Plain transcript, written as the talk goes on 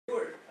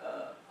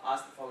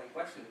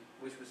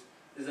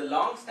there's a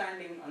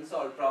long-standing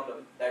unsolved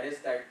problem, that is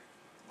that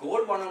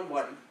gold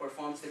 1-on-1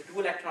 performs the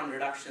 2-electron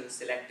reduction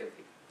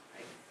selectively.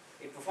 Right?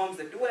 It performs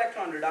the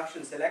 2-electron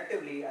reduction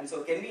selectively, and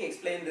so can we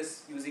explain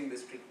this using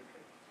this treatment?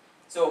 Right?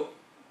 So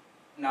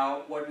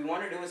now what we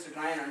want to do is to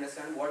try and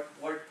understand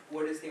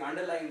what is the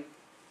underlying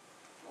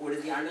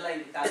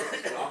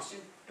catalysis for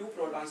oxygen, 2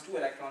 protons, 2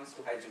 electrons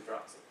to hydrogen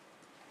peroxide.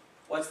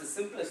 What's the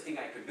simplest thing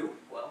I could do?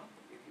 Well,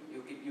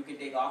 you can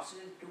take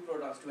oxygen, 2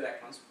 protons, 2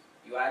 electrons,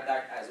 you add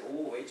that as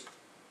OOH,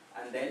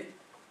 and then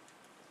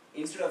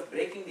instead of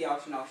breaking the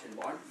oxygen-oxygen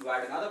bond, you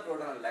add another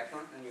proton and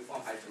electron, and you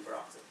form hydrogen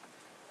peroxide.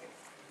 Okay.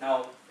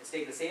 Now let's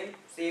take the same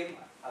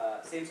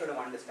sort of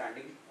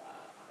understanding,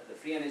 the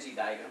free energy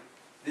diagram.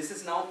 This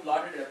is now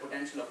plotted at a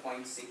potential of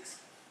 0.6.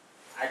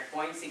 At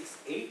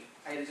 0.68,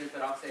 hydrogen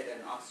peroxide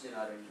and oxygen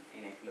are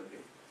in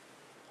equilibrium.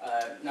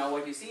 Now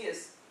what you see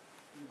is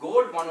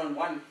gold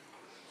 1-on-1,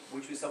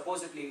 which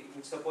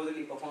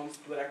supposedly performs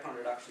 2-electron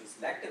reduction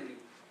selectively.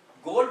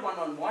 Gold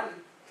 1-on-1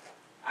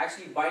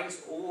 actually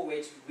binds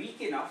OOH weak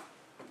enough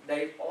that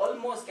it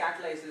almost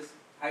catalyzes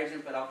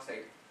hydrogen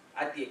peroxide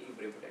at the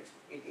equilibrium potential.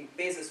 It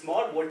pays a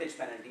small voltage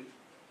penalty,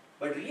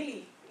 but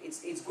really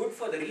it's good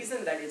for the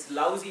reason that it's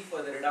lousy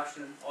for the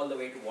reduction all the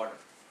way to water.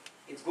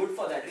 It's good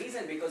for that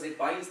reason because it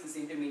binds this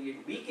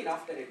intermediate weak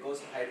enough that it goes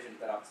to hydrogen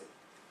peroxide.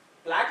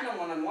 Platinum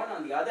 1-on-1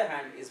 on the other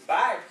hand is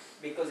bad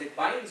because it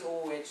binds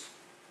OOH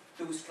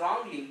too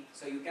strongly,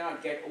 so you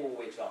cannot get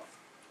OOH off.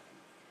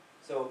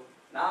 So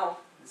now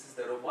this is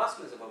the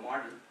robustness of a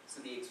model.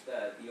 So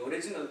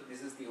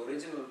this is the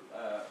original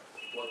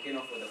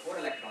volcano for the 4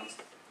 electrons,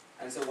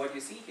 and so what you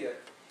see here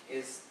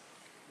is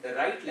the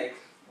right leg,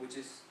 which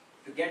is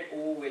to get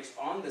OOH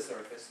on the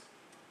surface.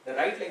 The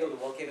right leg of the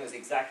volcano is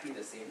exactly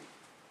the same.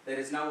 There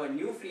is now a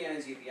new free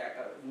energy equation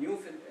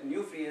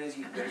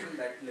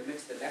that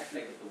limits the left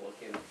leg of the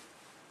volcano,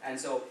 and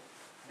so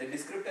the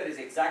descriptor is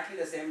exactly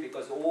the same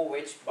because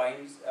OOH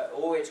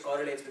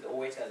correlates with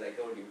OH, as I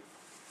told you.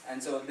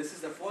 And so this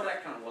is the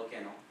 4-electron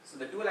volcano. So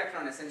the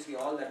 2-electron, essentially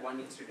all that one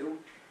needs to do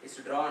is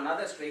to draw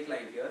another straight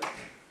line here,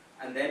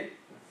 and then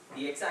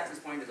the x-axis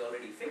point is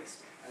already fixed.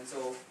 And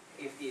so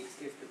if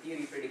the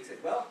theory predicts it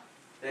well,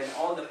 then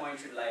all the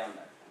points should lie on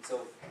that. And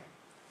so,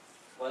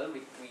 well,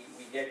 we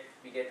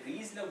get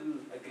reasonable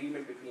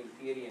agreement between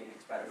theory and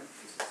experiment.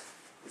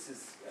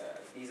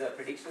 These are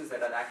predictions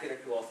that are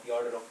accurate to of the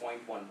order of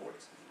 0.1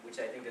 volts, which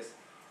I think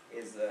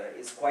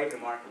is quite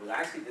remarkable.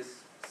 Actually,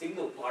 this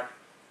single plot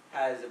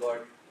has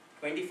about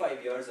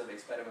 25 years of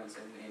experiments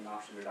in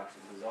oxygen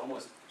reduction. It was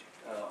almost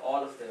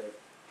all of the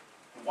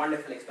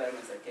wonderful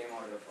experiments that came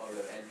out of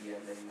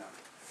LBM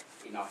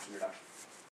in oxygen reduction.